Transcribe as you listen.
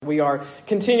We are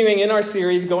continuing in our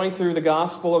series going through the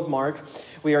Gospel of Mark.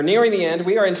 We are nearing the end.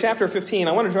 We are in chapter 15.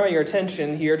 I want to draw your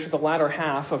attention here to the latter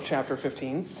half of chapter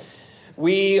 15.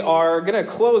 We are going to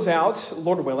close out,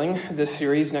 Lord willing, this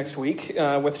series next week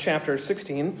with chapter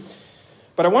 16.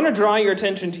 But I want to draw your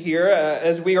attention to here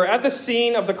as we are at the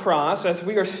scene of the cross, as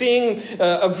we are seeing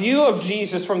a view of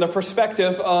Jesus from the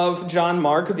perspective of John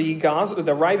Mark,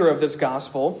 the writer of this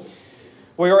gospel.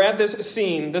 We are at this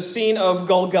scene, the scene of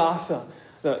Golgotha,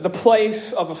 the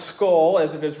place of a skull,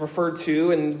 as it is referred to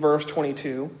in verse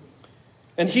 22.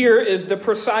 And here is the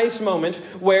precise moment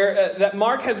where that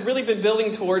Mark has really been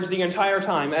building towards the entire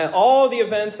time. All the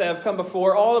events that have come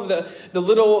before, all of the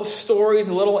little stories,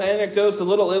 the little anecdotes, the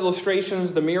little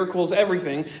illustrations, the miracles,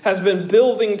 everything has been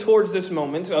building towards this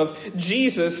moment of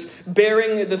Jesus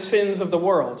bearing the sins of the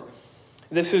world.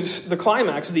 This is the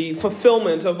climax, the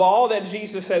fulfillment of all that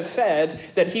Jesus has said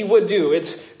that he would do.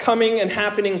 It's coming and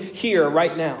happening here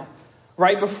right now,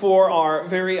 right before our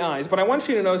very eyes. But I want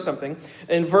you to know something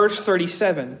in verse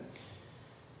 37.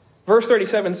 Verse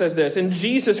 37 says this, "And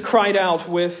Jesus cried out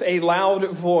with a loud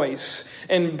voice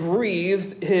and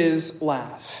breathed his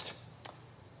last."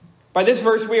 By this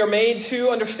verse, we are made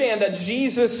to understand that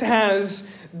Jesus has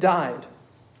died.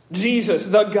 Jesus,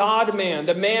 the God-man,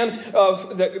 the man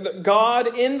of the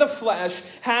God in the flesh,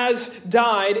 has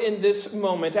died in this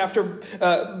moment after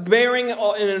bearing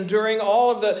and enduring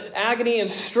all of the agony and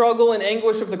struggle and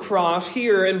anguish of the cross.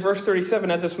 Here in verse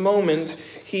 37, at this moment,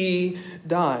 he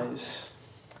dies.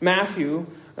 Matthew,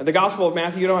 the Gospel of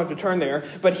Matthew, you don't have to turn there,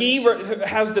 but he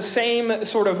has the same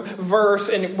sort of verse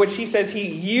in which he says he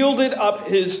yielded up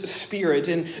his spirit,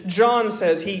 and John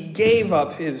says he gave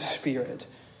up his spirit.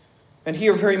 And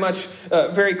here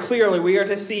very clearly, we are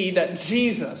to see that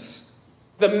Jesus,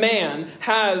 the man,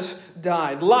 has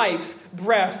died. Life,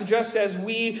 breath, just as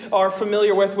we are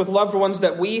familiar with loved ones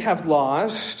that we have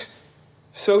lost,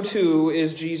 so too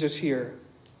is Jesus here.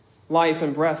 Life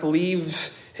and breath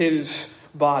leaves his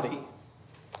body.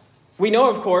 We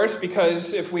know, of course,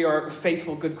 because if we are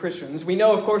faithful, good Christians, we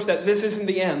know, of course, that this isn't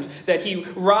the end, that he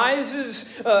rises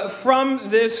from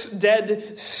this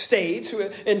dead state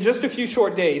in just a few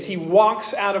short days. He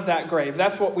walks out of that grave.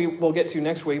 That's what we will get to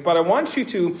next week. But I want you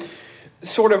to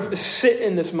sort of sit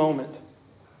in this moment.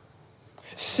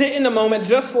 Sit in the moment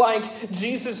just like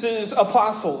Jesus'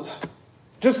 apostles,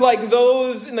 just like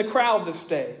those in the crowd this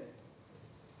day.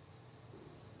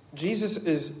 Jesus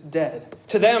is dead.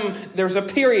 To them, there's a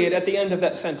period at the end of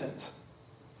that sentence.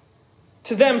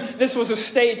 To them, this was a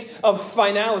state of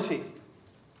finality.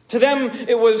 To them,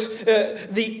 it was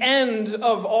the end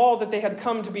of all that they had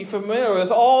come to be familiar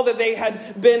with, all that they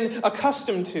had been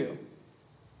accustomed to.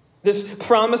 This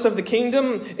promise of the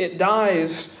kingdom, it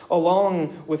dies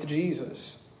along with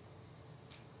Jesus.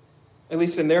 At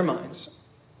least in their minds.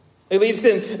 At least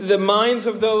in the minds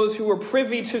of those who were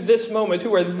privy to this moment,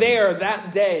 who were there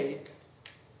that day.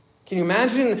 Can you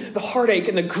imagine the heartache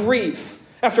and the grief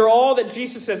after all that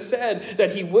Jesus has said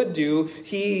that he would do?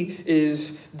 He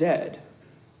is dead.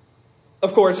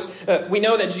 Of course, we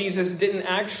know that Jesus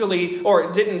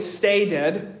didn't stay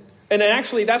dead. And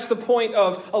actually, that's the point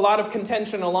of a lot of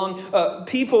contention along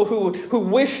people who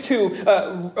wish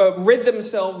to rid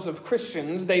themselves of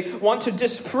Christians. They want to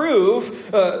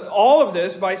disprove all of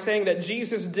this by saying that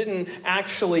Jesus didn't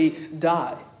actually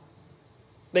die.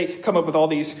 They come up with all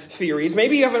these theories.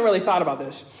 Maybe you haven't really thought about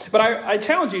this. But I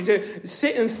challenge you to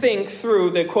sit and think through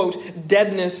the, quote,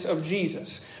 deadness of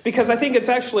Jesus. Because I think it's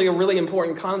actually a really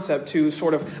important concept to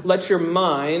sort of let your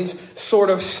mind sort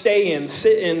of sit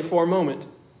in for a moment.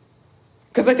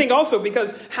 Because I think also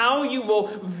because how you will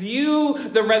view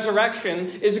the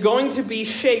resurrection is going to be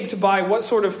shaped by what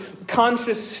sort of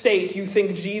conscious state you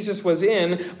think Jesus was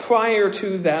in prior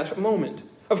to that moment.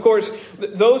 Of course,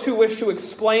 those who wish to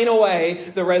explain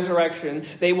away the resurrection,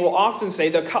 they will often say,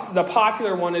 the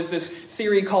popular one is this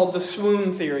theory called the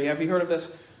swoon theory. Have you heard of this?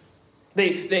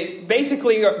 They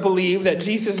basically believe that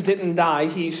Jesus didn't die,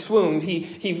 he swooned,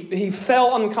 he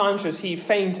fell unconscious, he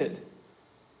fainted.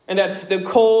 And that the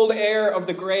cold air of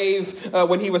the grave,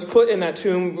 when he was put in that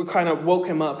tomb, kind of woke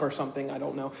him up or something. I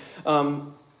don't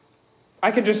know.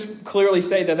 I can just clearly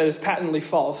say that is patently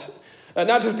false.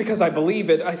 Not just because I believe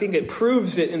it, I think it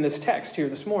proves it in this text here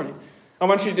this morning. I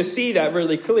want you to see that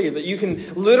really clear, that you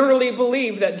can literally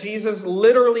believe that Jesus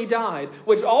literally died,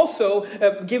 which also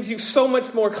gives you so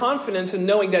much more confidence in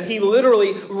knowing that he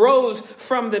literally rose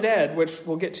from the dead, which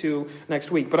we'll get to next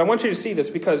week. But I want you to see this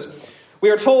because We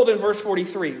are told in verse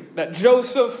 43 that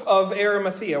Joseph of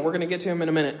Arimathea, we're going to get to him in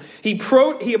a minute, he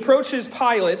approaches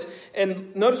Pilate,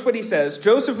 and notice what he says.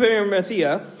 Joseph of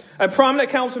Arimathea, a prominent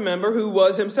council member who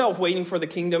was himself waiting for the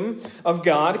kingdom of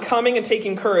God, coming and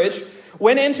taking courage,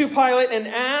 went into Pilate and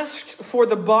asked for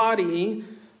the body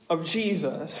of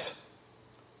Jesus.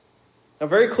 Now,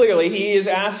 very clearly, he is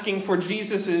asking for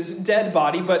Jesus' dead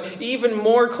body, but even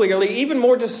more clearly, even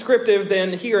more descriptive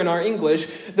than here in our English,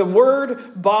 the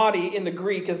word body in the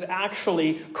Greek is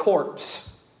actually corpse.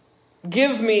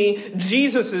 Give me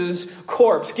Jesus'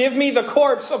 corpse. Give me the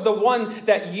corpse of the one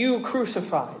that you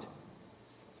crucified.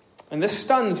 And this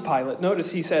stuns Pilate. Notice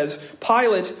he says,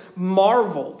 Pilate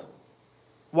marveled.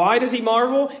 Why does he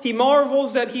marvel? He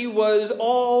marvels that he was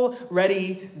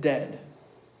already dead.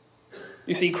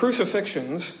 You see,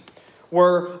 crucifixions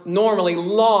were normally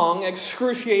long,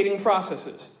 excruciating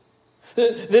processes.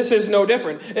 This is no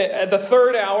different. At the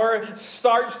third hour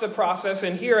starts the process,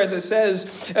 and here, as it says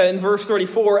in verse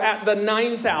 34, at the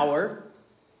 9th hour,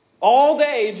 all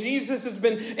day Jesus has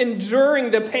been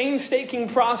enduring the painstaking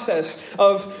process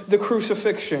of the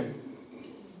crucifixion.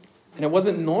 And it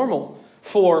wasn't normal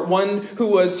for one who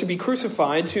was to be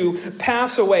crucified to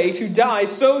pass away, to die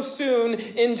so soon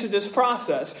into this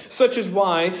process. Such is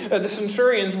why the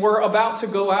centurions were about to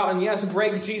go out and, yes,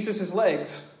 break Jesus'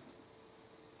 legs.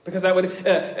 Because that would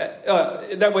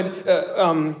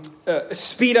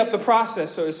speed up the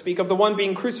process, so to speak, of the one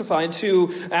being crucified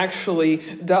to actually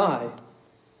die.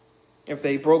 If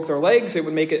they broke their legs, it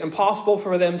would make it impossible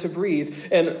for them to breathe.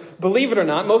 And believe it or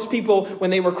not, most people, when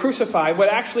they were crucified, would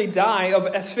actually die of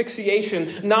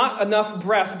asphyxiation, not enough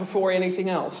breath before anything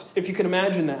else, if you can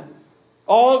imagine that.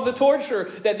 All of the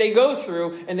torture that they go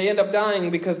through, and they end up dying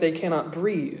because they cannot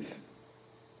breathe.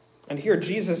 And here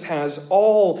Jesus has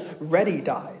already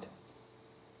died.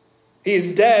 He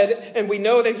is dead, and we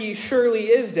know that he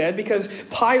surely is dead because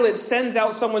Pilate sends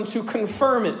out someone to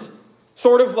confirm it.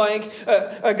 Sort of like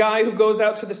a guy who goes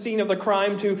out to the scene of the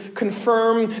crime to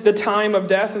confirm the time of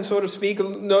death, and so to speak.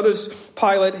 Notice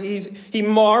Pilate, he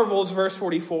marvels, verse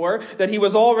 44, that he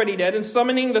was already dead, and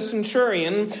summoning the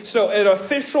centurion, so an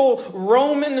official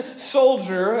Roman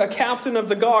soldier, a captain of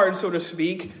the guard, so to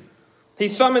speak, he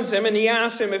summons him and he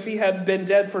asked him if he had been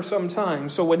dead for some time.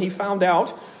 So when he found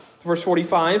out, verse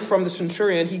 45, from the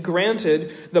centurion, he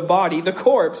granted the body, the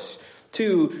corpse,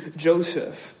 to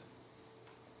Joseph.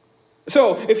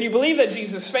 So, if you believe that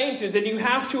Jesus fainted, then you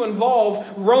have to involve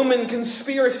Roman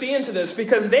conspiracy into this,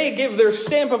 because they give their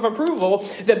stamp of approval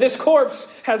that this corpse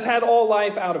has had all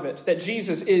life out of it, that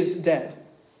Jesus is dead.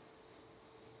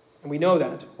 And we know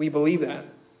that. We believe that.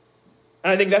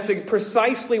 And I think that's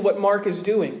precisely what Mark is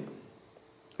doing.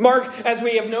 Mark, as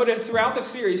we have noted throughout the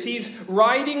series, he's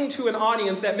writing to an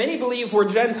audience that many believe were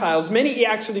Gentiles. Many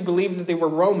actually believed that they were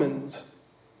Romans.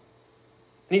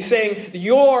 And he's saying,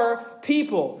 your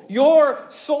people, your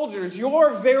soldiers,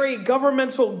 your very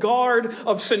governmental guard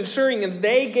of centurions,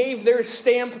 they gave their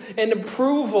stamp and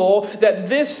approval that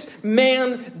this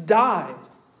man died.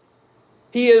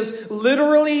 He is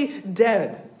literally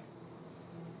dead.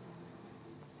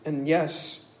 And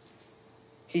yes,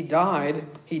 he died.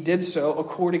 He did so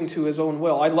according to his own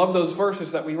will. I love those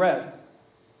verses that we read.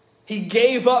 He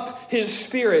gave up his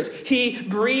spirit. He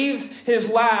breathed his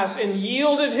last and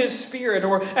yielded his spirit,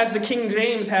 or as the King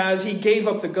James has, he gave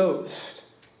up the ghost.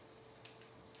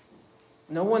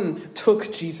 No one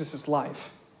took Jesus'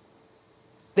 life.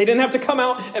 They didn't have to come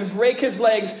out and break his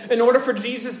legs in order for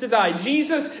Jesus to die.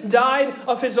 Jesus died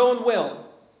of his own will.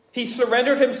 He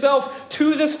surrendered himself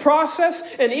to this process,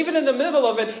 and even in the middle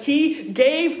of it, he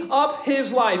gave up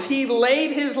his life. He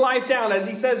laid his life down, as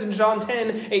he says in John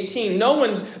 10:18. No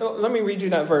one, let me read you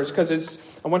that verse, because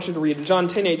I want you to read it. John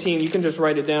 10:18, you can just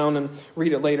write it down and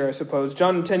read it later, I suppose.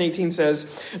 John 10:18 says,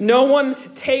 "No one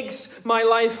takes my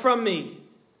life from me,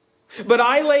 but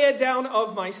I lay it down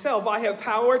of myself. I have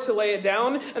power to lay it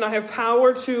down, and I have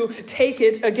power to take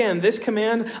it again. This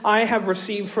command I have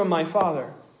received from my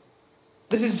Father."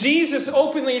 This is Jesus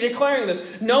openly declaring this.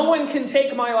 No one can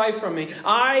take my life from me.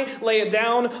 I lay it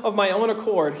down of my own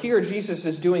accord. Here, Jesus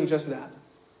is doing just that.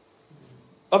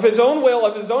 Of his own will,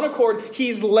 of his own accord,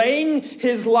 he's laying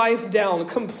his life down,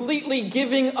 completely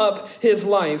giving up his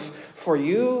life for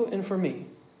you and for me.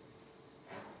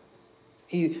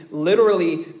 He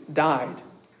literally died.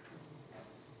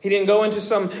 He didn't go into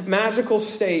some magical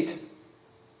state.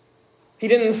 He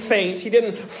didn't faint. He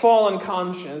didn't fall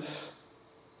unconscious.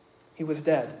 He was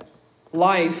dead.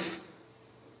 Life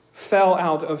fell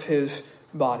out of his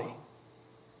body.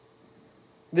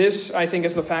 This, I think,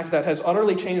 is the fact that has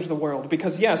utterly changed the world.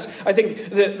 Because, yes, I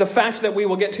think the fact that we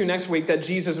will get to next week, that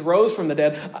Jesus rose from the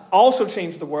dead, also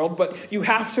changed the world. But you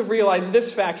have to realize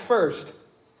this fact first,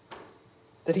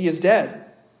 that he is dead.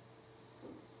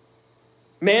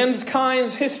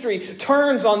 Mankind's history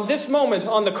turns on this moment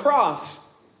on the cross.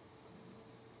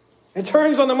 It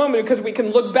turns on the moment because we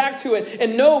can look back to it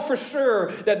and know for sure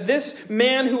that this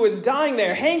man who is dying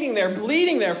there, hanging there,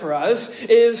 bleeding there for us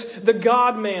is the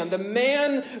God-man, the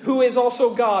man who is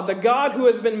also God, the God who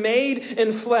has been made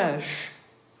in flesh.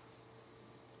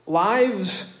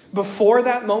 Lives before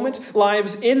that moment,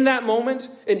 lives in that moment,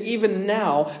 and even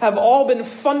now have all been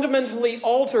fundamentally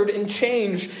altered and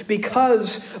changed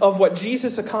because of what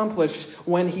Jesus accomplished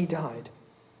when he died.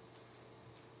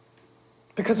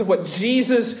 Because of what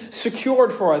Jesus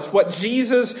secured for us, what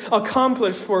Jesus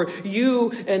accomplished for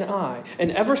you and I.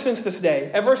 And ever since this day,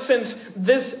 ever since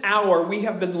this hour, we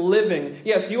have been living.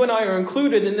 Yes, you and I are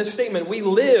included in this statement. We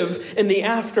live in the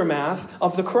aftermath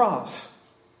of the cross.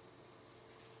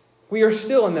 We are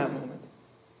still in that moment.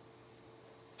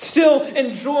 Still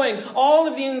enjoying all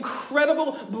of the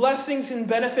incredible blessings and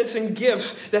benefits and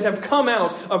gifts that have come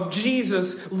out of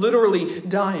Jesus literally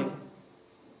dying.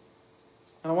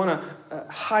 And I want to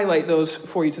highlight those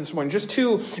for you this morning. Just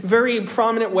two very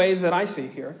prominent ways that I see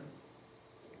here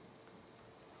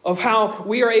of how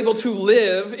we are able to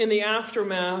live in the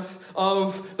aftermath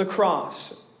of the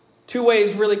cross. Two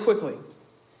ways really quickly.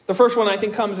 The first one I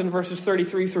think comes in verses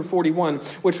 33 through 41,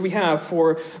 which we have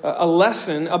for a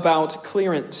lesson about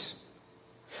clearance.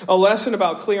 A lesson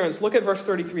about clearance. Look at verse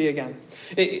 33 again.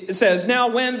 It says, "Now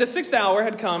when the 6th hour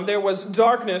had come, there was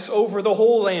darkness over the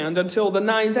whole land until the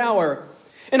 9th hour.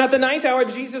 And at the 9th hour,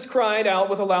 Jesus cried out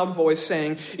with a loud voice,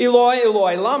 saying, 'Eloi,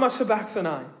 Eloi, lama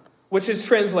sabachthani,' which is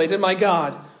translated, 'My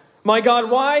God,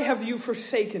 why have you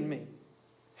forsaken me?'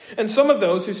 And some of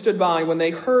those who stood by when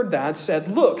they heard that said,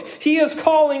 'Look, he is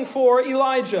calling for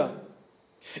Elijah.'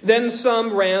 Then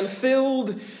some ran,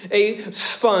 filled a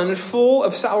sponge full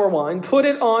of sour wine, put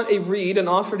it on a reed, and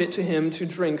offered it to him to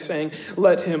drink, saying,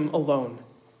 'Let him alone.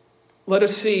 Let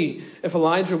us see if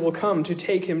Elijah will come to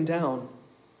take him down.'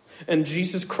 And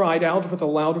Jesus cried out with a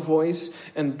loud voice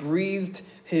and breathed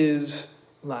his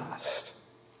last."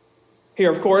 Here,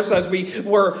 of course, as we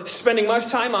were spending much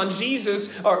time on Jesus,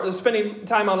 or spending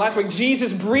time on last week,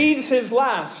 Jesus breathes his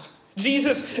last.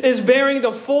 Jesus is bearing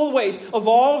the full weight of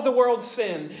all of the world's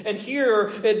sin. And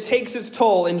here it takes its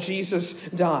toll and Jesus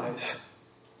dies.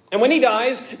 And when he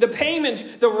dies, the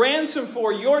payment, the ransom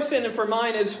for your sin and for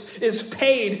mine is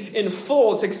paid in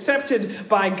full. It's accepted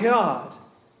by God.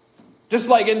 Just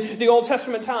like in the Old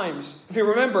Testament times, if you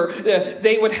remember,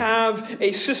 they would have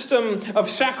a system of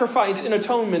sacrifice and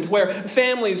atonement where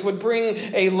families would bring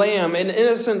a lamb, an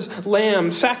innocent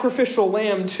lamb, sacrificial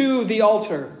lamb to the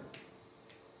altar.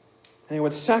 And they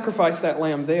would sacrifice that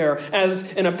lamb there as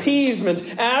an appeasement,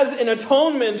 as an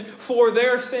atonement for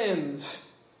their sins.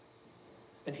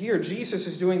 And here Jesus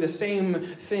is doing the same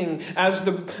thing as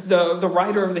the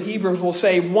writer of the Hebrews will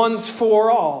say, once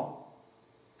for all.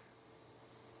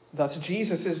 Thus,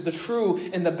 Jesus is the true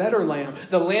and the better lamb.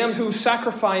 The lamb whose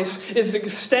sacrifice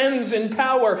extends in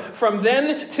power from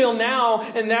then till now.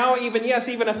 And now even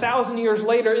 1,000 years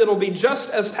later, it'll be just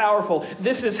as powerful.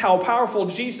 This is how powerful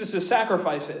Jesus'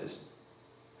 sacrifice is.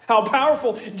 How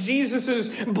powerful Jesus'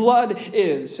 blood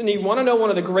is. And you want to know one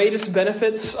of the greatest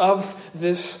benefits of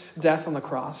this death on the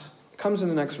cross? It comes in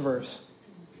the next verse.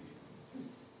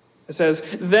 It says,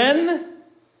 "Then,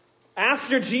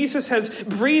 after Jesus has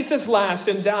breathed his last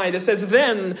and died," it says,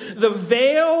 "Then the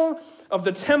veil of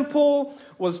the temple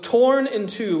was torn in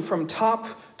two from top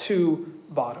to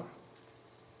bottom."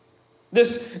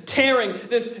 This tearing,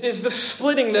 this is the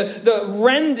splitting, the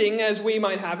rending, as we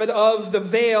might have it, of the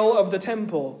veil of the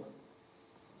temple,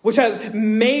 which has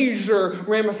major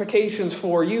ramifications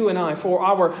for you and I, for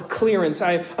our clearance.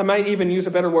 I might even use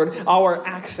a better word, our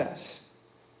access.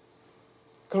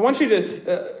 Because I want you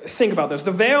to think about this.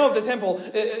 The veil of the temple,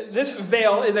 this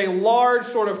veil is a large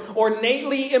sort of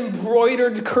ornately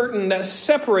embroidered curtain that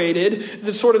separated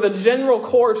the general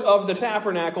court of the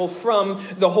tabernacle from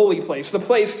the holy place, the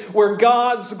place where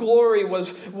God's glory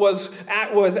was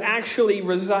actually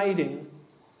residing.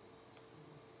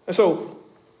 And so,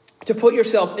 to put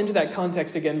yourself into that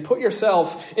context again, put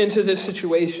yourself into this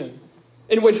situation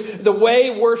in which the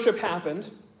way worship happened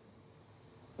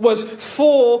was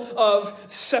full of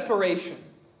separation,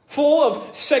 full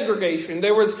of segregation.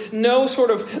 There was no sort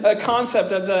of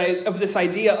concept of this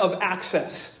idea of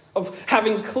access, of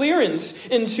having clearance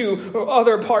into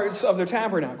other parts of the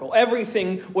tabernacle.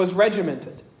 Everything was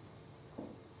regimented.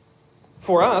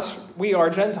 For us, we are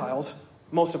Gentiles,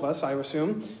 most of us, I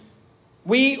assume.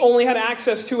 We only had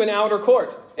access to an outer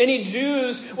court. Any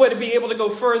Jews would be able to go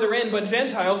further in, but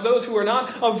Gentiles, those who were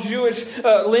not of Jewish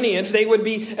lineage, they would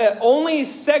be only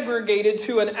segregated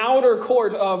to an outer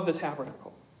court of the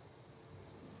tabernacle.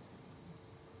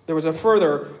 There was a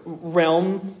further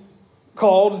realm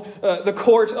called the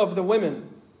court of the women.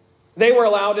 They were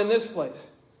allowed in this place,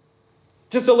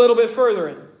 just a little bit further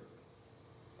in.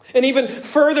 And even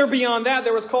further beyond that,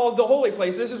 there was called the holy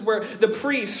place. This is where the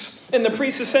priests and the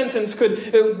priest's sentence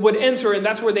would enter, and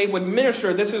that's where they would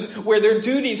minister. This is where their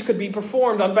duties could be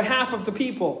performed on behalf of the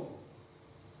people.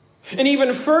 And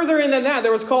even further in than that,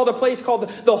 there was called a place called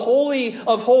the Holy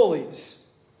of Holies.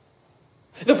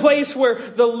 The place where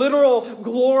the literal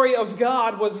glory of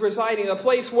God was residing. A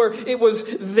place where it was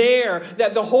there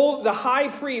that the high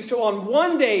priest on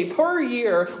one day per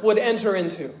year would enter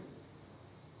into.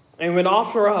 And would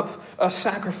offer up a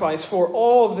sacrifice for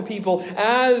all of the people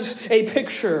as a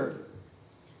picture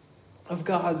of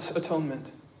God's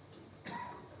atonement.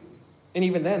 And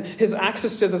even then, his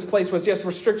access to this place was just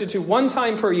restricted to one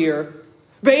time per year,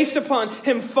 based upon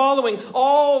him following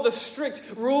all the strict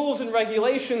rules and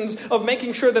regulations of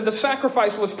making sure that the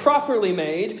sacrifice was properly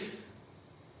made.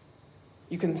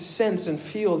 You can sense and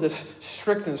feel this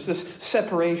strictness, this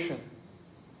separation.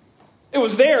 It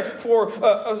was there for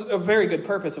a very good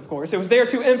purpose, of course. It was there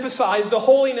to emphasize the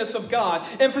holiness of God,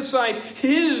 emphasize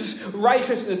his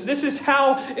righteousness. This is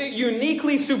how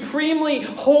uniquely, supremely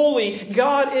holy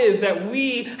God is, that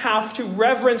we have to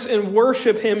reverence and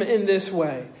worship him in this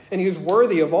way. And he's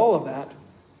worthy of all of that.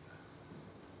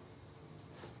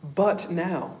 But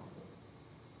now,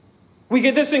 we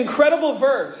get this incredible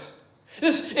verse,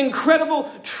 this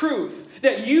incredible truth,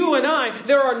 that you and I,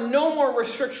 there are no more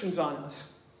restrictions on us.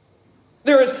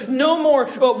 There is no more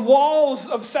walls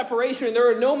of separation.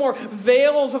 There are no more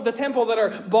veils of the temple that are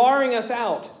barring us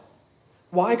out.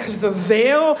 Why? Because the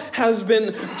veil has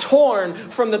been torn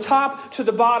from the top to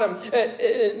the bottom.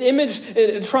 An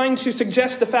image trying to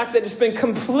suggest the fact that it's been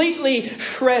completely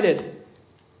shredded.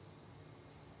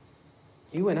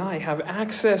 You and I have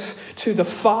access to the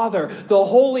Father, the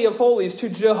Holy of Holies, to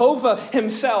Jehovah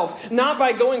himself, not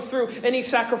by going through any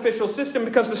sacrificial system,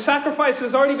 because the sacrifice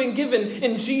has already been given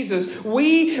in Jesus.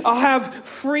 We have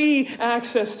free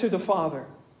access to the Father.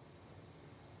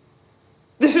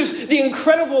 This is the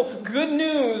incredible good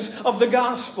news of the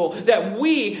gospel, that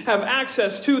we have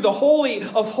access to the Holy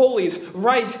of Holies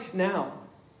right now.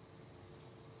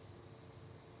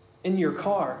 In your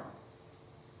car,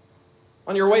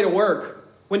 on your way to work,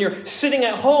 when you're sitting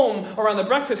at home or on the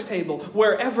breakfast table,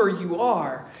 wherever you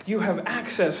are, you have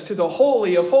access to the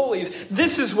Holy of Holies.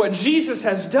 This is what Jesus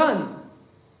has done.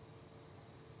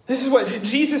 This is what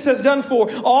Jesus has done for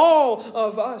all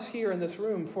of us here in this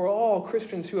room, for all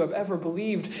Christians who have ever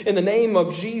believed in the name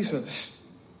of Jesus.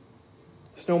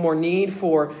 There's no more need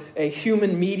for a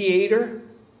human mediator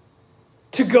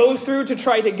to go through to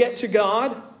try to get to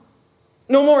God.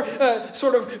 No more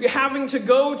sort of having to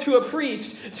go to a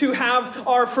priest to have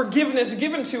our forgiveness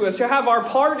given to us, to have our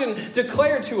pardon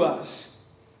declared to us.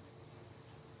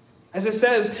 As it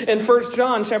says in 1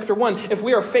 John chapter 1, if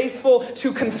we are faithful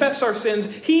to confess our sins,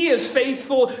 he is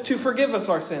faithful to forgive us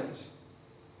our sins.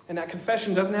 And that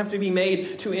confession doesn't have to be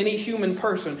made to any human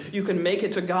person. You can make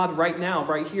it to God right now,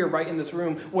 right here, right in this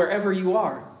room, wherever you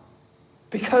are.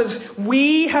 Because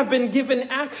we have been given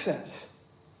access.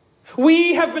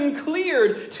 We have been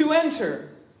cleared to enter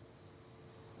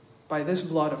by this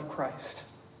blood of Christ,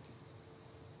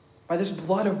 by this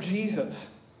blood of Jesus,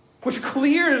 which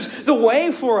clears the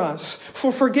way for us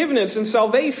for forgiveness and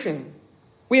salvation.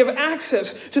 We have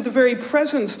access to the very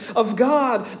presence of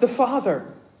God the Father.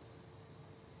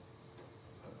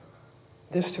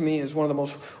 This to me is one of the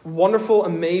most wonderful,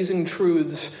 amazing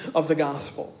truths of the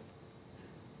gospel.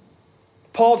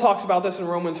 Paul talks about this in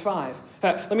Romans 5.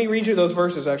 Let me read you those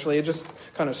verses, actually. It just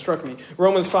kind of struck me.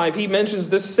 Romans 5, he mentions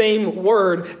this same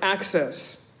word,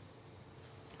 access.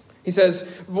 He says,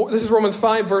 this is Romans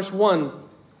 5, verse 1.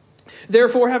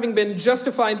 Therefore, having been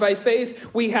justified by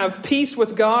faith, we have peace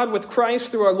with God, with Christ,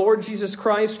 through our Lord Jesus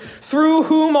Christ, through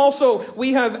whom also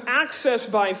we have access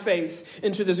by faith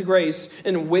into this grace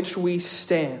in which we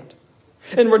stand,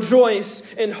 and rejoice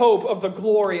in hope of the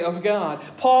glory of God.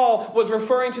 Paul was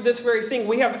referring to this very thing.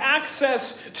 We have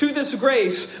access to this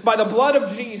grace by the blood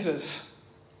of Jesus.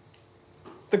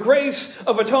 The grace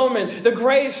of atonement, the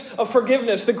grace of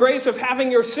forgiveness, the grace of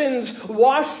having your sins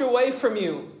washed away from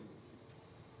you.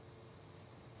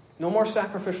 No more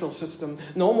sacrificial system.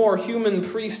 No more human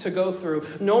priest to go through.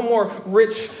 No more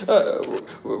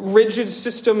rigid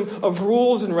system of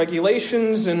rules and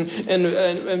regulations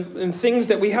and things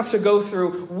that we have to go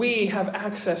through. We have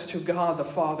access to God the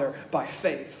Father by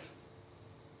faith.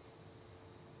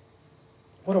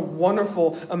 What a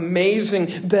wonderful,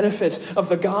 amazing benefit of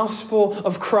the gospel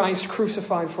of Christ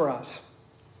crucified for us.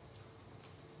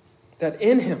 That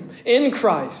in Him, in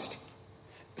Christ,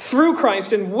 through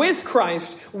Christ and with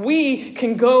Christ, we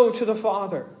can go to the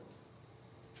Father.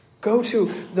 Go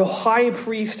to the high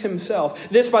priest himself.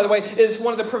 This, by the way, is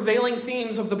one of the prevailing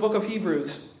themes of the book of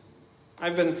Hebrews.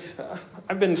 I've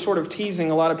been sort of teasing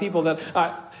a lot of people that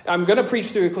I'm going to preach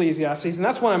through Ecclesiastes, and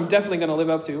that's one I'm definitely going to live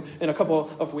up to in a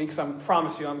couple of weeks. I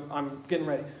promise you, I'm getting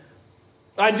ready.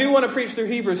 I do want to preach through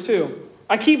Hebrews too.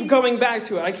 I keep going back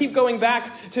to it. I keep going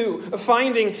back to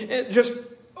finding just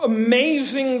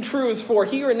amazing truths for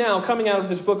here and now coming out of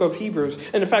this book of Hebrews.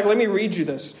 And in fact, let me read you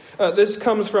this. This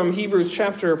comes from Hebrews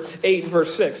chapter 8,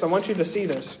 verse 6. I want you to see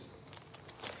this.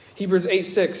 Hebrews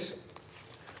 8:6.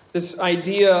 This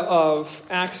idea of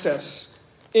access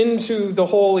into the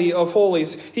Holy of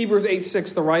Holies. Hebrews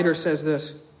 8:6, the writer says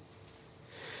this.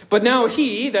 But now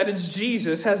he, that is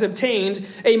Jesus, has obtained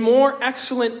a more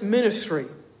excellent ministry,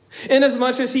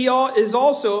 inasmuch as he is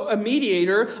also a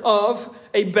mediator of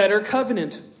a better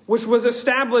covenant, which was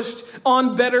established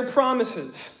on better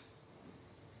promises.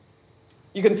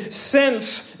 You can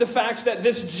sense the fact that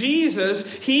this Jesus,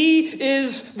 he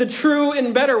is the true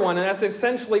and better one. And that's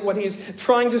essentially what he's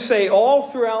trying to say all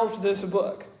throughout this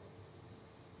book.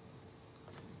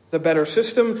 The better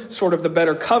system, sort of the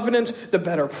better covenant, the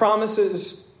better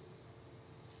promises,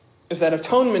 is that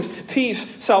atonement, peace,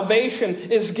 salvation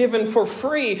is given for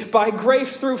free by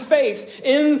grace through faith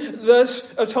in this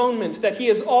atonement that he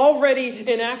has already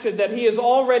enacted, that he has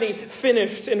already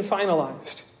finished and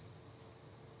finalized.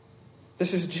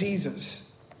 This is Jesus,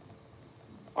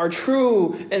 our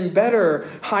true and better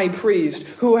high priest,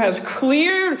 who has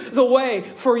cleared the way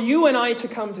for you and I to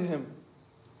come to him.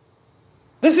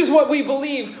 This is what we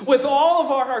believe with all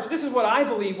of our hearts. This is what I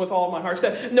believe with all of my hearts.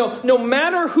 That no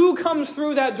matter who comes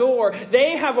through that door,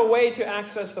 they have a way to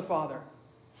access the Father.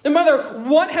 No matter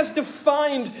what has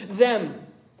defined them,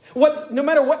 no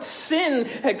matter what sin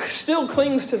still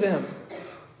clings to them,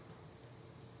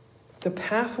 the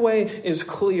pathway is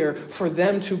clear for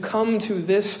them to come to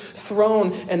this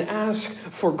throne and ask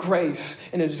for grace.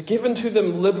 And it is given to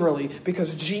them liberally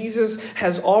because Jesus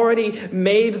has already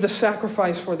made the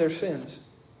sacrifice for their sins.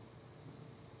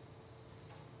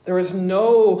 There is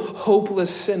no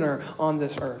hopeless sinner on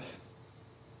this earth.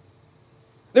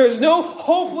 There is no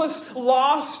hopeless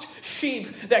lost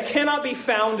sheep that cannot be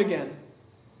found again.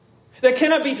 That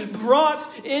cannot be brought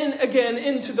in again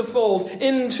into the fold,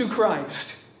 into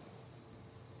Christ.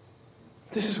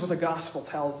 This is what the gospel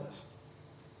tells us.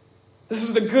 This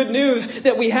is the good news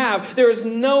that we have. There is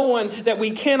no one that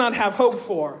we cannot have hope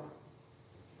for.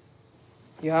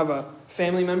 You have a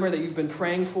family member that you've been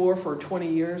praying for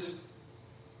 20 years.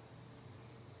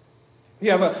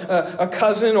 You have a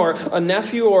cousin or a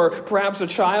nephew or perhaps a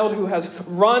child who has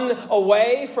run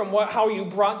away from how you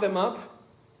brought them up.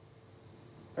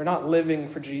 They're not living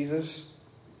for Jesus.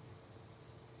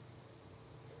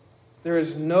 There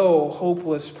is no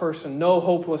hopeless person, no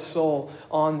hopeless soul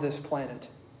on this planet.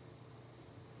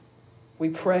 We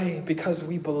pray because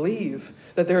we believe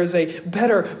that there is a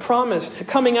better promise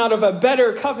coming out of a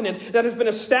better covenant that has been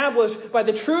established by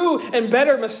the true and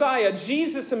better Messiah,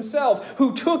 Jesus himself,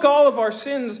 who took all of our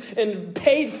sins and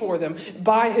paid for them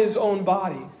by his own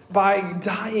body, by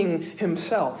dying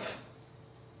himself.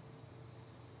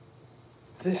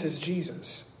 This is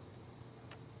Jesus.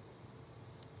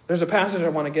 There's a passage I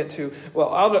want to get to. Well,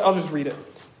 I'll just read it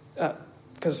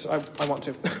because I want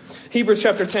to. Hebrews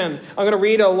chapter 10. I'm going to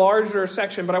read a larger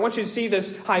section, but I want you to see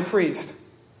this high priest.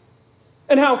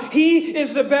 And how he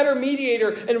is the better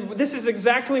mediator. And this is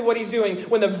exactly what he's doing.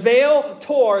 When the veil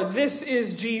tore, this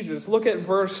is Jesus. Look at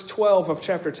verse 12 of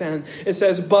chapter 10. It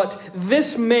says, but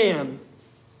this man,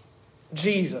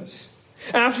 Jesus,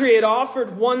 after he had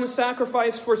offered one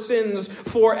sacrifice for sins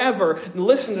forever. And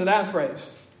listen to that phrase.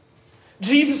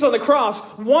 Jesus on the cross,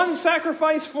 one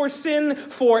sacrifice for sin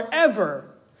forever,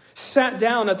 sat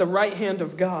down at the right hand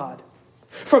of God.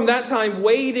 From that time,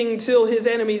 waiting till his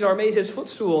enemies are made his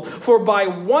footstool. For by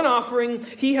one offering,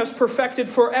 he has perfected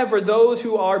forever those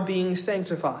who are being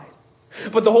sanctified.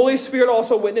 But the Holy Spirit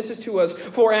also witnesses to us.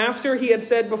 For after he had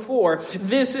said before,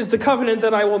 this is the covenant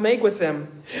that I will make with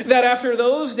them. That after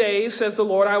those days, says the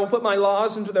Lord, I will put my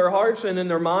laws into their hearts, and in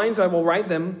their minds I will write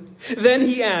them. Then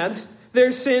he adds,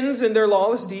 their sins and their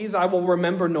lawless deeds I will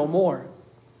remember no more.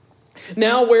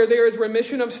 Now where there is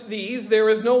remission of these, there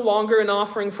is no longer an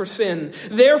offering for sin.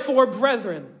 Therefore,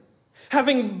 brethren,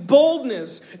 having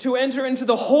boldness to enter into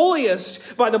the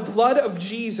holiest by the blood of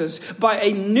Jesus, by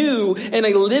a new and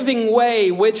a living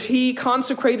way which he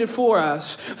consecrated for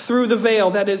us through the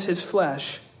veil, that is his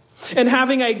flesh. And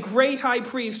having a great high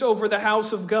priest over the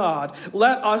house of God,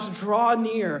 let us draw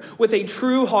near with a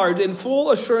true heart in full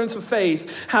assurance of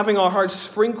faith, having our hearts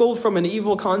sprinkled from an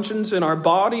evil conscience and our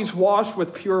bodies washed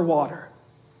with pure water.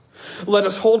 Let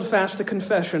us hold fast the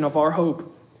confession of our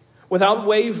hope without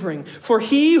wavering, for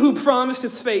he who promised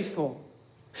is faithful.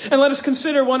 And let us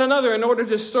consider one another in order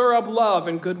to stir up love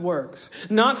and good works,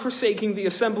 not forsaking the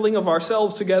assembling of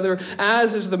ourselves together,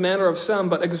 as is the manner of some,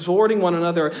 but exhorting one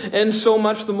another, and so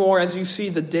much the more as you see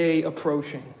the day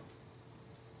approaching.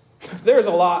 There's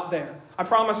a lot there. I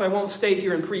promise I won't stay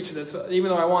here and preach this, even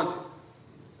though I want to.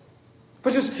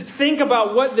 But just think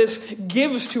about what this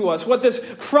gives to us, what this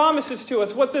promises to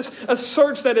us, what this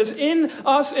asserts that is in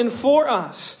us and for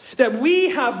us. That we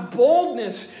have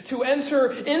boldness to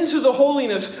enter into the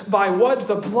holiness by what?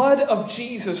 The blood of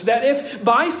Jesus. That if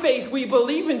by faith we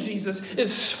believe in Jesus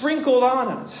is sprinkled on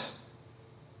us,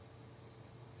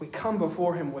 we come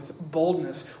before him with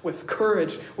boldness, with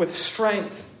courage, with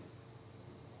strength.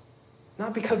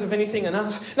 Not because of anything in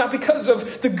us, not because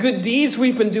of the good deeds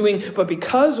we've been doing, but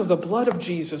because of the blood of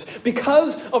Jesus,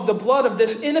 because of the blood of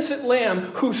this innocent lamb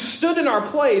who stood in our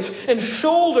place and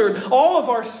shouldered all of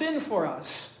our sin for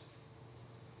us.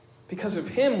 Because of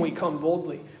him we come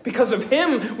boldly. Because of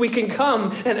him we can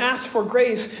come and ask for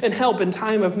grace and help in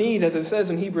time of need, as it says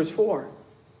in Hebrews 4.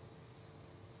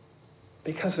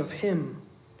 Because of him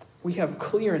we have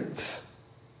clearance.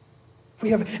 We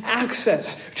have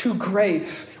access to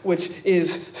grace, which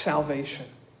is salvation.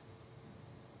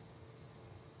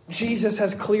 Jesus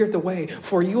has cleared the way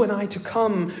for you and I to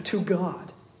come to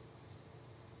God.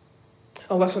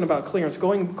 A lesson about clearance.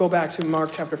 Go back to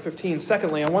Mark chapter 15.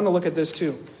 Secondly, I want to look at this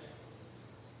too.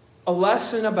 A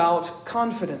lesson about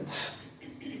confidence.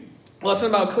 A lesson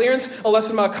about clearance, a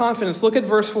lesson about confidence. Look at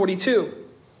verse 42.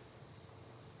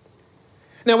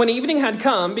 Now when evening had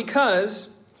come,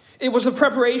 because it was the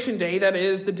preparation day, that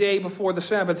is, the day before the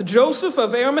Sabbath, Joseph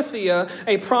of Arimathea,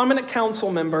 a prominent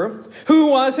council member, who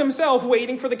was himself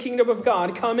waiting for the kingdom of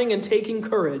God, coming and taking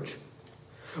courage,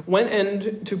 went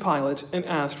in to Pilate and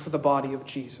asked for the body of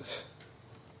Jesus.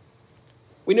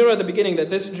 We knew at the beginning that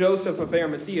this Joseph of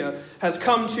Arimathea has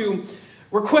come to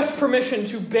request permission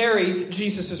to bury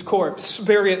Jesus' corpse,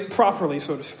 bury it properly,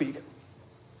 so to speak.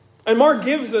 And Mark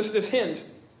gives us this hint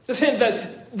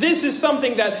that this is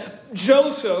something that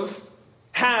Joseph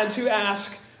had to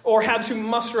ask or had to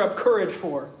muster up courage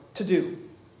to do.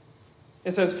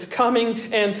 It says,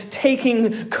 coming and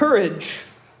taking courage.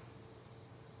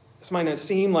 This might not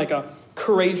seem like a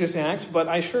courageous act, but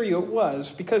I assure you it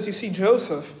was, because you see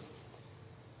Joseph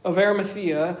of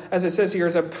Arimathea, as it says here,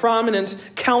 is a prominent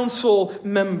council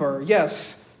member.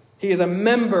 Yes, he is a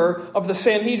member of the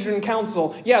Sanhedrin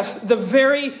Council. Yes, the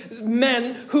very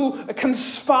men who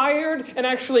conspired and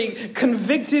actually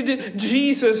convicted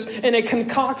Jesus in a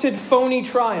concocted phony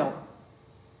trial.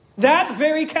 That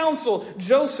very council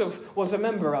Joseph was a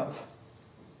member of.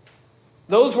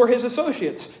 Those were his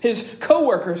associates, his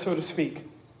co-workers, so to speak.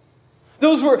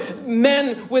 Those were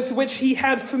men with which he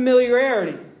had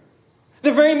familiarity.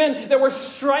 The very men that were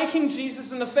striking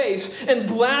Jesus in the face and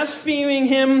blaspheming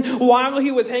him while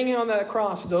he was hanging on that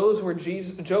cross, those were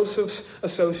Joseph's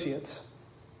associates.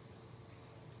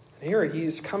 And here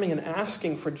he's coming and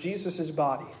asking for Jesus'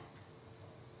 body.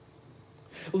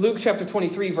 Luke chapter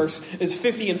 23, verses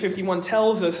 50 and 51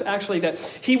 tells us actually that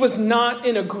he was not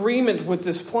in agreement with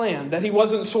this plan, that he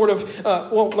wasn't sort of,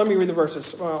 let me read the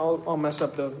verses. I'll mess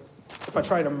up if I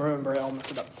try to remember, I'll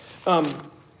mess it up.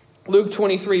 Luke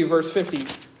 23, verse 50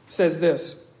 says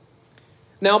this.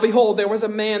 Now behold, there was a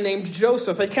man named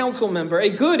Joseph, a council member, a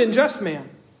good and just man.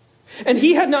 And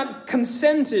he had not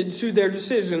consented to their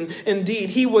decision.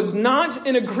 Indeed, he was not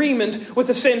in agreement with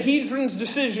the Sanhedrin's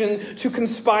decision to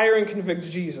conspire and convict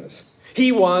Jesus.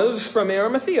 He was from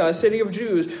Arimathea, a city of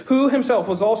Jews, who himself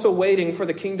was also waiting for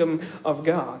the kingdom of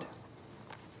God.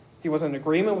 He was in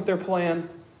agreement with their plan.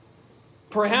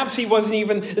 Perhaps he wasn't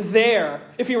even there.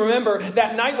 If you remember,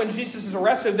 that night when Jesus is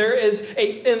arrested, there is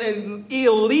an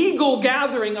illegal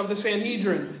gathering of the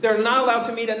Sanhedrin. They're not allowed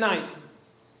to meet at night.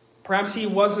 Perhaps he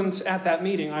wasn't at that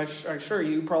meeting. I assure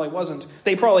you, he probably wasn't.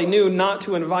 They probably knew not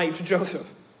to invite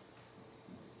Joseph.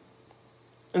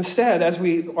 Instead, as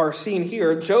we are seeing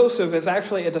here, Joseph is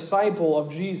actually a disciple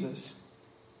of Jesus,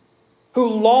 who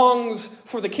longs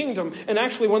for the kingdom. And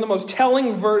actually, one of the most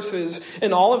telling verses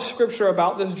in all of Scripture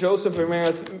about this Joseph of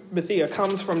Arimathea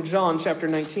comes from John chapter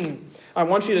 19. I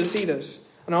want you to see this.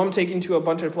 I know I'm taking you to a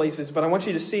bunch of places, but I want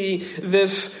you to see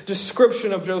this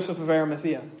description of Joseph of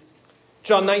Arimathea.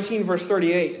 John 19, verse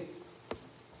 38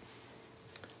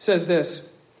 says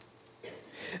this.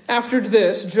 After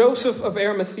this, Joseph of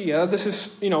Arimathea, this is,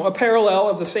 a parallel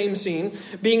of the same scene,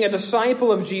 being a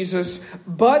disciple of Jesus,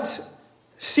 but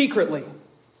secretly,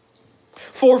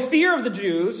 for fear of the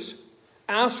Jews,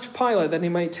 asked Pilate that he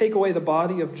might take away the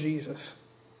body of Jesus.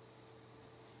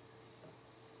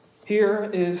 Here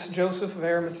is Joseph of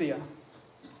Arimathea,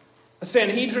 a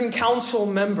Sanhedrin council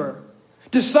member,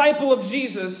 disciple of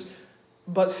Jesus,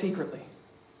 but secretly.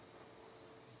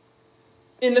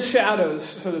 In the shadows,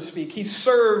 so to speak. He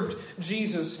served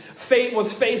Jesus. Fate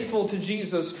was faithful to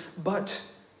Jesus, but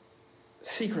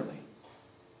secretly.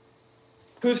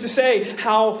 Who's to say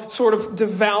how sort of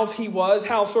devout he was,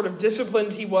 how sort of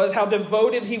disciplined he was, how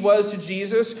devoted he was to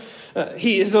Jesus?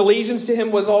 His allegiance to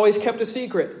him was always kept a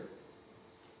secret.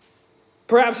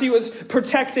 Perhaps he was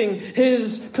protecting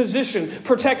his position,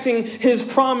 protecting his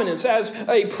prominence as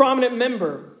a prominent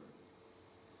member.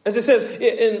 As it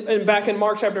says back in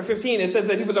Mark chapter 15, it says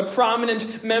that he was a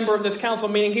prominent member of this council,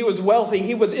 meaning he was wealthy,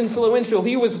 he was influential,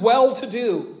 he was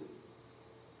well-to-do.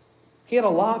 He had a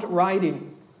lot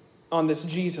riding on this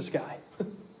Jesus guy.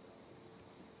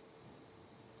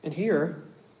 And here,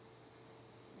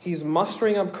 he's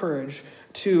mustering up courage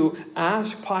to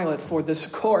ask Pilate for this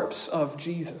corpse of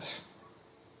Jesus.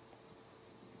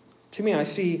 To me, I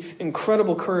see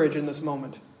incredible courage in this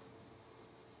moment.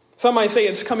 Some might say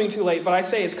it's coming too late, but I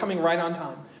say it's coming right on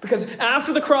time. Because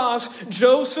after the cross,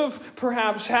 Joseph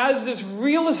perhaps has this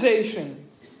realization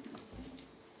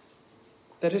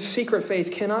that his secret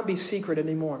faith cannot be secret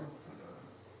anymore.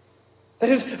 That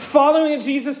his following of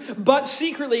Jesus, but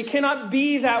secretly, cannot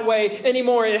be that way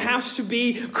anymore. It has to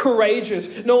be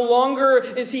courageous. No longer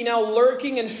is he now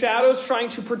lurking in shadows, trying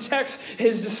to protect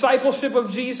his discipleship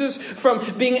of Jesus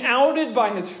from being outed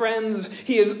by his friends.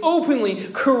 He is openly,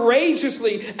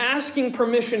 courageously asking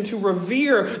permission to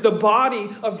revere the body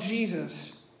of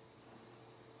Jesus.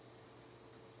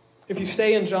 If you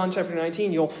stay in John chapter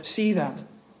 19, you'll see that.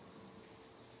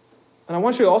 And I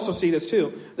want you to also see this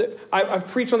too. I've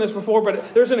preached on this before,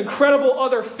 but there's an incredible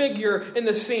other figure in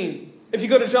this scene. If you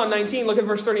go to John 19, look at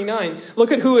verse 39.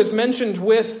 Look at who is mentioned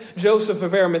with Joseph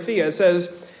of Arimathea. It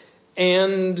says,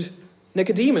 and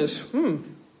Nicodemus,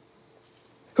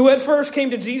 who at first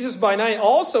came to Jesus by night,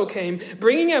 also came,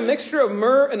 bringing a mixture of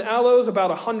myrrh and aloes, about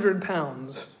 100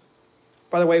 pounds.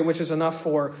 By the way, which is enough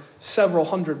for several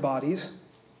hundred bodies.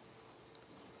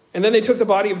 And then they took the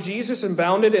body of Jesus and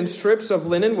bound it in strips of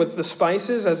linen with the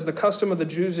spices, as the custom of the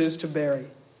Jews is to bury.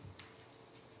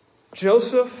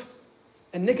 Joseph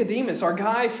and Nicodemus, our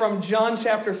guy from John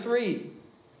chapter 3.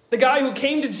 The guy who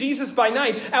came to Jesus by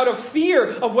night out of fear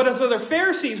of what other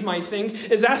Pharisees might think,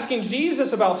 is asking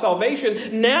Jesus about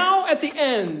salvation. Now at the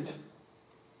end,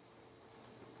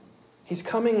 he's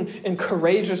coming and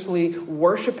courageously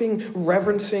worshiping,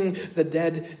 reverencing the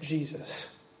dead Jesus.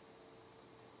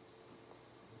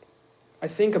 I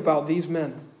think about these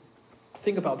men. I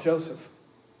think about Joseph.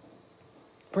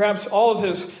 Perhaps all of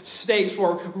his stakes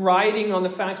were riding on the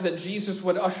fact that Jesus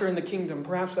would usher in the kingdom.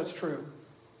 Perhaps that's true.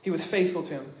 He was faithful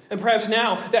to him. And perhaps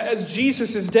now, that as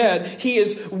Jesus is dead, he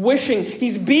is wishing,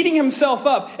 he's beating himself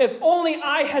up. If only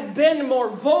I had been more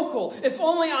vocal. If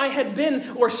only I had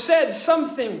been or said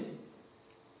something.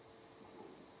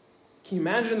 Can you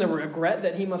imagine the regret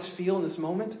that he must feel in this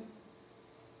moment?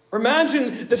 Or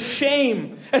imagine the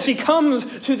shame as he comes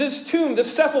to this tomb,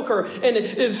 this sepulcher, and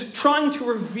is trying to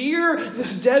revere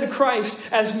this dead Christ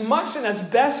as much and as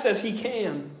best as he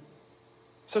can.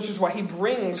 Such is why he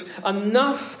brings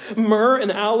enough myrrh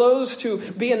and aloes to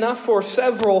be enough for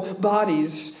several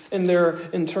bodies in their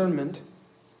interment.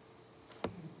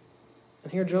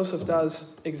 And here Joseph does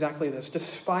exactly this,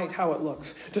 despite how it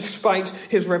looks, despite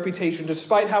his reputation,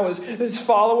 despite how his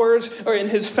followers or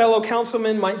his fellow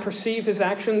councilmen might perceive his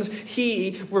actions.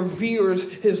 He reveres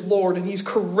his Lord, and he's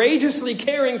courageously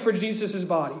caring for Jesus'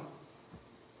 body.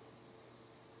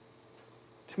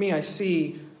 To me, I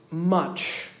see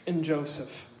much in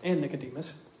Joseph and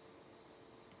Nicodemus.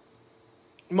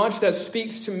 Much that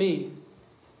speaks to me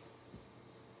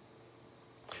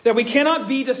that we cannot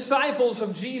be disciples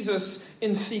of Jesus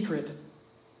in secret.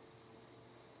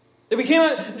 That we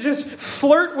cannot just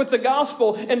flirt with the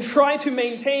gospel and try to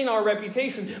maintain our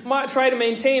reputation, try to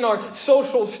maintain our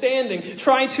social standing,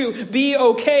 try to be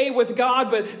okay with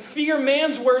God, but fear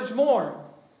man's words more.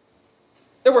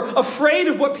 That we're afraid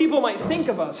of what people might think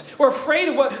of us. We're afraid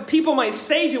of what people might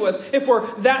say to us if we're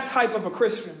that type of a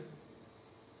Christian.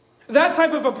 That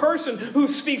type of a person who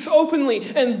speaks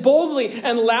openly and boldly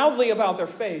and loudly about their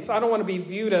faith. I don't want to be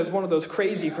viewed as one of those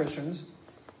crazy Christians.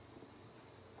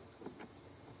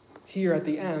 Here at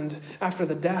the end, after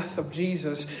the death of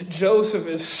Jesus, Joseph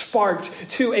is sparked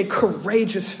to a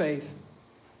courageous faith.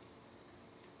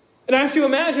 And I have to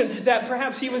imagine that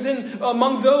perhaps he was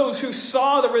among those who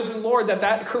saw the risen Lord,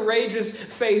 that courageous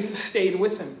faith stayed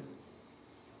with him.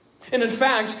 And in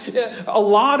fact, a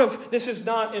lot of this is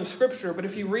not in Scripture, but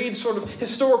if you read sort of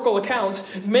historical accounts,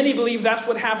 many believe that's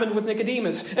what happened with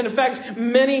Nicodemus. And in fact,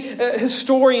 many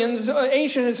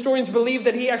ancient historians believe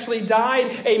that he actually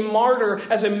died a martyr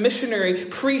as a missionary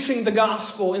preaching the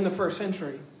gospel in the first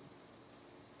century.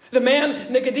 The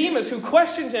man Nicodemus who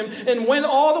questioned him and went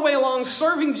all the way along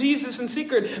serving Jesus in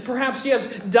secret, perhaps he has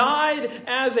died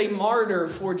as a martyr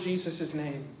for Jesus'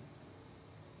 name.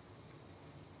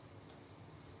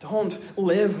 Don't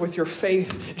live with your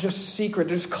faith just secret,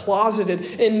 just closeted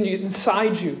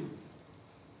inside you.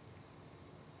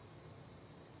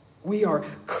 We are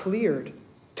cleared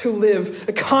to live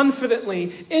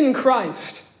confidently in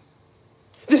Christ.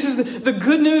 This is the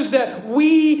good news that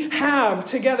we have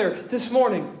together this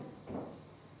morning.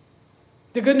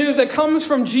 The good news that comes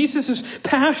from Jesus'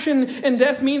 passion and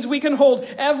death means we can hold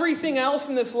everything else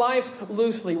in this life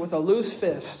loosely with a loose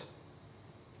fist.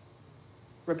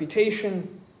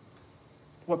 Reputation,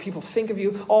 what people think of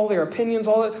you, all their opinions,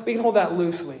 all that, we can hold that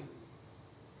loosely.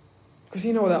 Because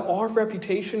you know that our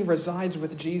reputation resides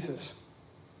with Jesus.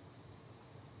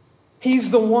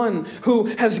 He's the one who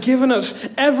has given us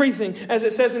everything, as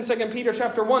it says in 2 Peter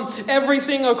chapter 1.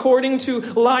 Everything according to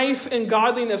life and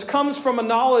godliness comes from a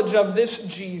knowledge of this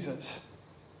Jesus.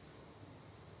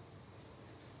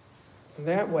 In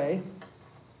that way,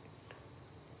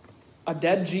 a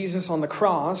dead Jesus on the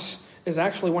cross is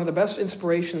actually one of the best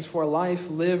inspirations for a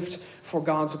life lived for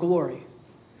God's glory.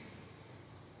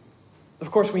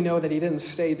 Of course, we know that he didn't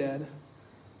stay dead.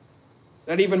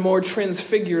 That even more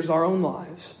transfigures our own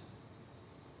lives.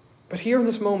 But here in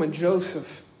this moment,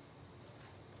 Joseph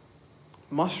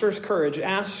musters courage,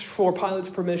 asks for Pilate's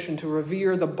permission to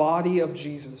revere the body of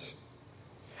Jesus.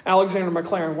 Alexander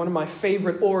Maclaren, one of my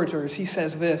favorite orators, he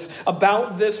says this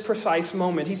about this precise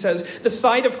moment. He says, the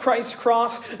sight of Christ's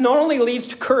cross not only leads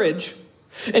to courage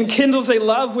and kindles a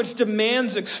love which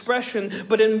demands expression,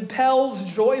 but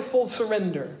impels joyful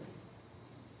surrender.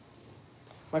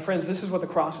 My friends, this is what the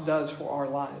cross does for our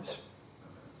lives.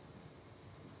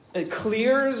 It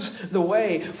clears the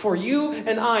way for you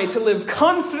and I to live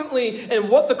confidently in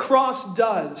what the cross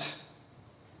does.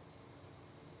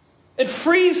 It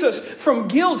frees us from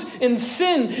guilt and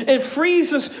sin. It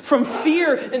frees us from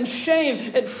fear and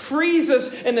shame. It frees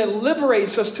us and it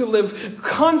liberates us to live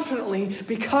confidently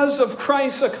because of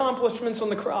Christ's accomplishments on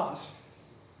the cross.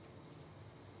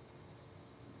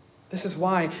 This is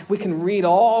why we can read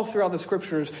all throughout the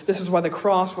Scriptures. This is why the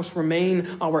cross must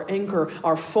remain our anchor,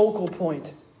 our focal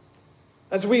point.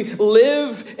 As we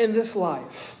live in this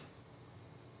life,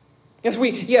 as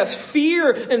we, fear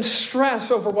and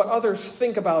stress over what others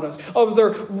think about us,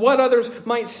 over what others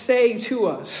might say to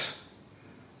us,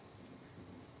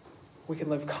 we can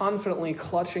live confidently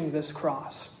clutching this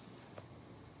cross,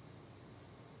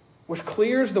 which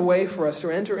clears the way for us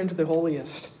to enter into the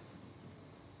holiest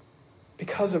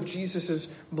because of Jesus'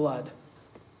 blood.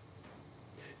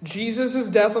 Jesus'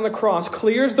 death on the cross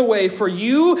clears the way for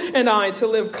you and I to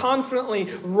live confidently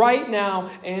right now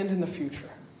and in the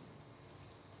future.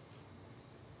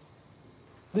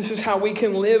 This is how we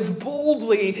can live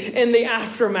boldly in the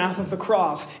aftermath of the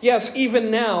cross. Yes,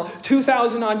 even now,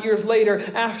 2,000 odd years later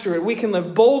after it, we can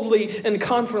live boldly and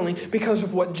confidently because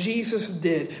of what Jesus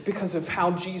did, because of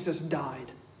how Jesus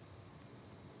died.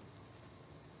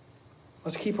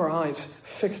 Let's keep our eyes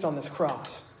fixed on this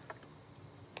cross.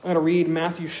 I'm going to read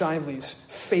Matthew Shively's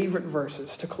favorite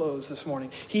verses to close this morning.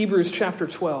 Hebrews chapter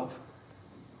 12.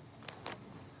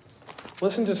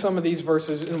 Listen to some of these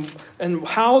verses and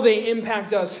how they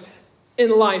impact us in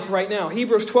life right now.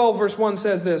 Hebrews 12 verse 1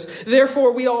 says this,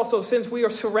 therefore we also, since we are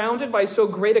surrounded by so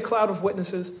great a cloud of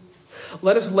witnesses,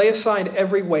 let us lay aside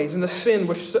every weight and the sin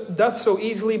which doth so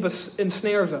easily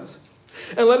ensnares us.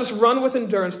 And let us run with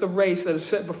endurance the race that is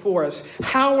set before us.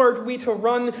 How are we to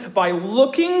run? By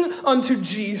looking unto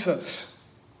Jesus,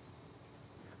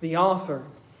 the author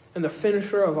and the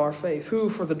finisher of our faith, who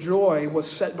for the joy was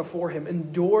set before him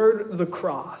endured the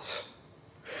cross,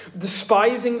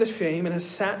 despising the shame, and has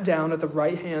sat down at the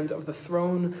right hand of the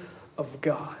throne of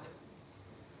God.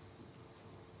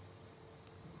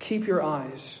 Keep your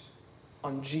eyes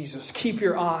on Jesus. Keep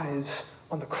your eyes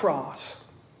on the cross,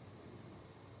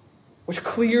 which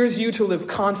clears you to live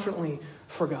confidently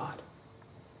for God.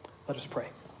 Let us pray.